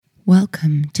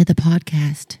Welcome to the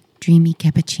podcast, Dreamy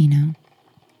Cappuccino,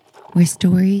 where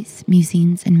stories,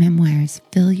 musings, and memoirs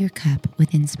fill your cup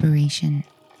with inspiration.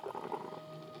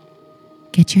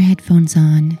 Get your headphones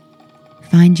on,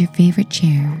 find your favorite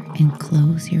chair, and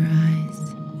close your eyes.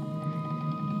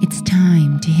 It's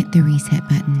time to hit the reset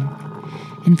button,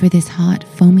 and for this hot,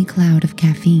 foamy cloud of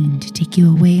caffeine to take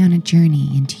you away on a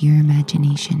journey into your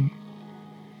imagination.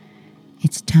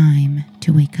 It's time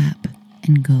to wake up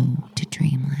and go to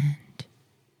dreamland.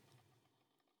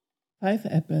 5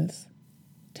 apples,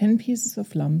 10 pieces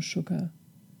of lump sugar,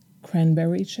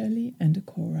 cranberry jelly, and a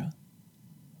cola.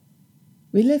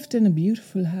 We lived in a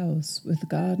beautiful house with a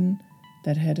garden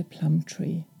that had a plum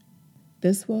tree.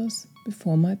 This was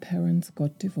before my parents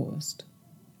got divorced.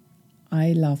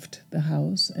 I loved the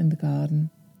house and the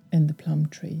garden and the plum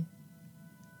tree.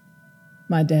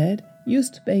 My dad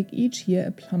used to bake each year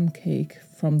a plum cake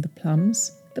from the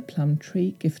plums the plum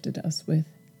tree gifted us with.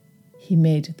 He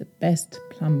made the best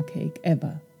plum cake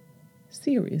ever.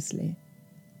 Seriously.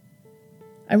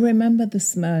 I remember the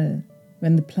smell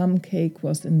when the plum cake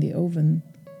was in the oven.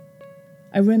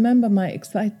 I remember my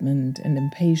excitement and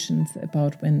impatience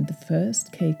about when the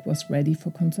first cake was ready for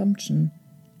consumption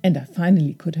and I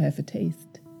finally could have a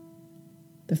taste.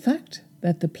 The fact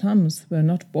that the plums were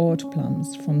not bought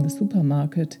plums from the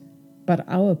supermarket, but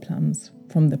our plums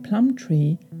from the plum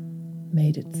tree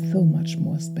made it so much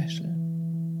more special.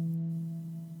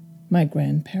 My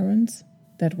grandparents,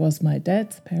 that was my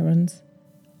dad's parents,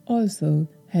 also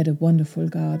had a wonderful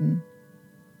garden,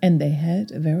 and they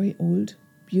had a very old,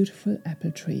 beautiful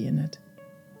apple tree in it.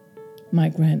 My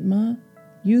grandma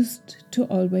used to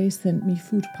always send me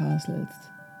food parcels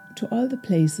to all the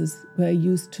places where I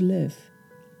used to live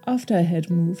after I had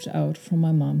moved out from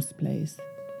my mom's place.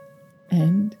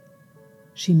 And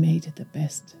she made the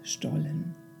best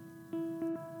Stollen.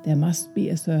 There must be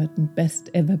a certain best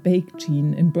ever baked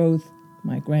gene in both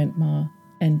my grandma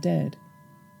and dad.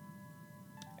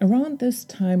 Around this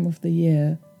time of the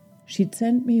year, she'd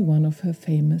send me one of her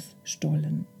famous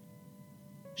Stollen.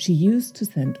 She used to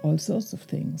send all sorts of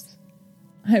things.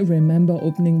 I remember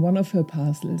opening one of her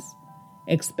parcels,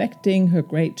 expecting her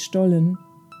great Stollen,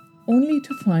 only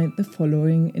to find the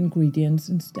following ingredients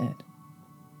instead: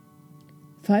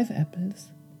 5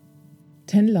 apples,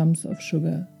 10 lumps of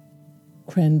sugar,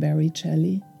 cranberry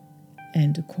jelly,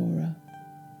 and a cola.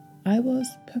 I was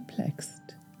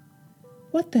perplexed.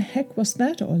 What the heck was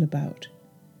that all about?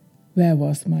 Where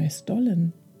was my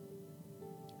Stollen?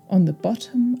 On the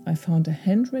bottom, I found a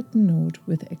handwritten note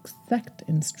with exact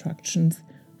instructions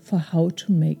for how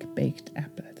to make baked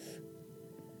apples.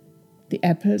 The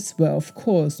apples were, of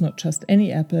course, not just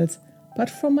any apples, but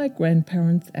from my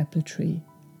grandparents' apple tree.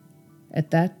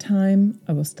 At that time,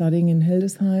 I was studying in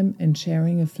Hildesheim and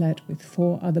sharing a flat with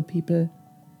 4 other people,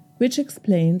 which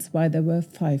explains why there were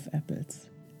 5 apples.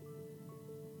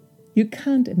 You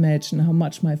can't imagine how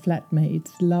much my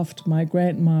flatmates loved my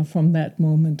grandma from that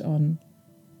moment on.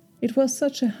 It was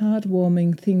such a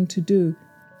heartwarming thing to do,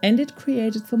 and it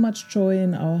created so much joy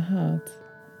in our hearts.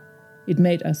 It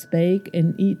made us bake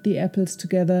and eat the apples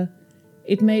together.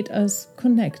 It made us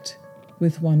connect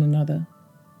with one another.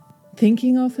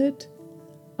 Thinking of it,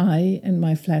 I and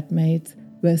my flatmates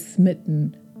were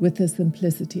smitten with the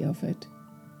simplicity of it.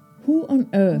 Who on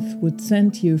earth would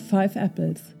send you 5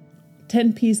 apples,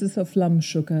 10 pieces of lump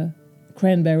sugar,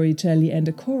 cranberry jelly, and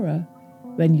a cola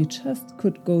when you just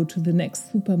could go to the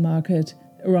next supermarket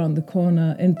around the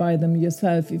corner and buy them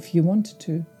yourself if you wanted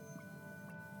to?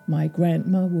 My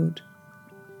grandma would.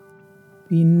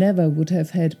 We never would have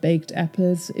had baked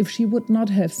apples if she would not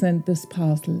have sent this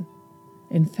parcel.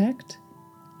 In fact,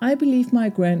 I believe my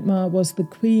grandma was the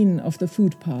queen of the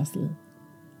food parcel.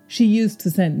 She used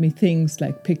to send me things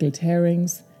like pickled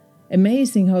herrings.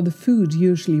 Amazing how the food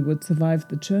usually would survive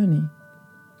the journey.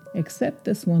 Except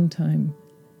this one time,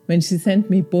 when she sent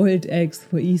me boiled eggs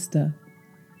for Easter.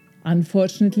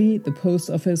 Unfortunately, the post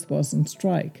office was on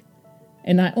strike,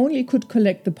 and I only could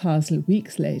collect the parcel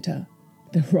weeks later.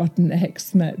 The rotten eggs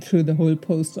smelled through the whole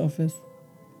post office.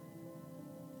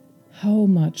 How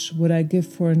much would I give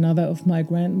for another of my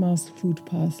grandma's food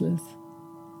parcels?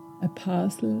 A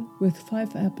parcel with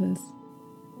 5 apples,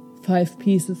 5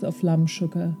 pieces of lump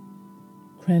sugar,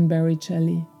 cranberry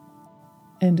jelly,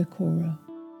 and a cola.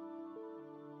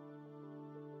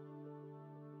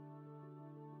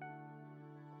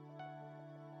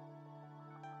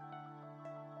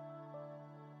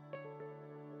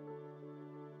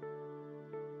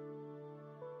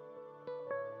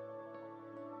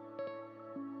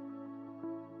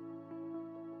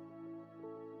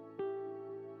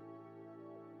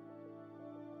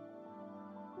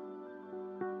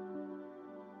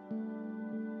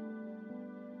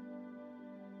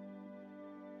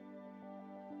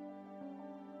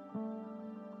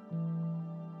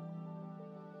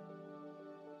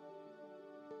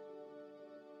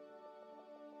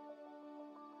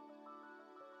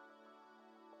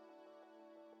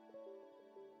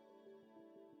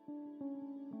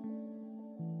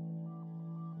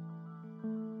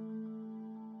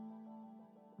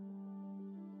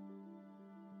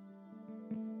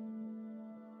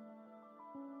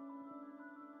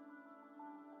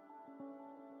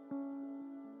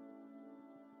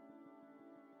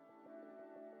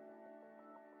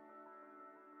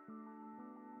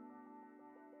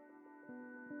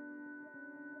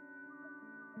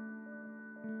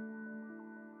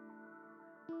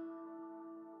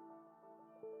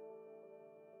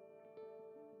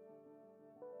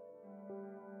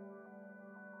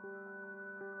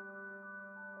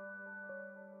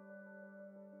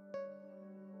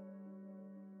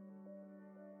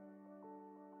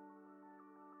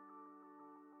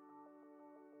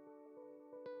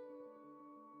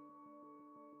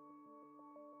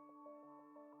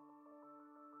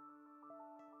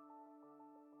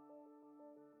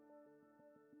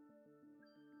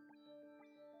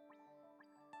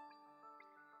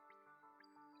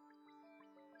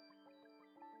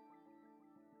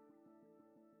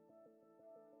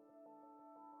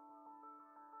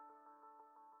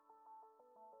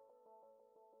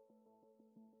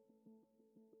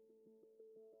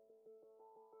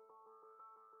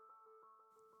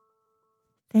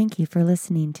 Thank you for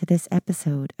listening to this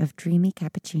episode of Dreamy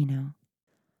Cappuccino.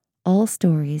 All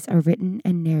stories are written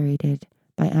and narrated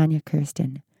by Anya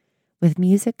Kirsten, with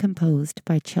music composed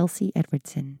by Chelsea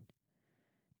Edwardson.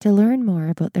 To learn more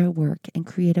about their work and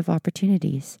creative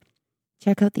opportunities,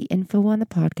 check out the info on the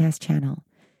podcast channel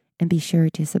and be sure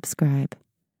to subscribe.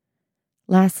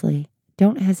 Lastly,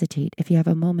 don't hesitate if you have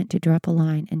a moment to drop a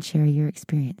line and share your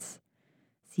experience.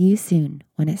 See you soon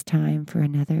when it's time for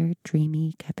another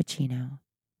Dreamy Cappuccino.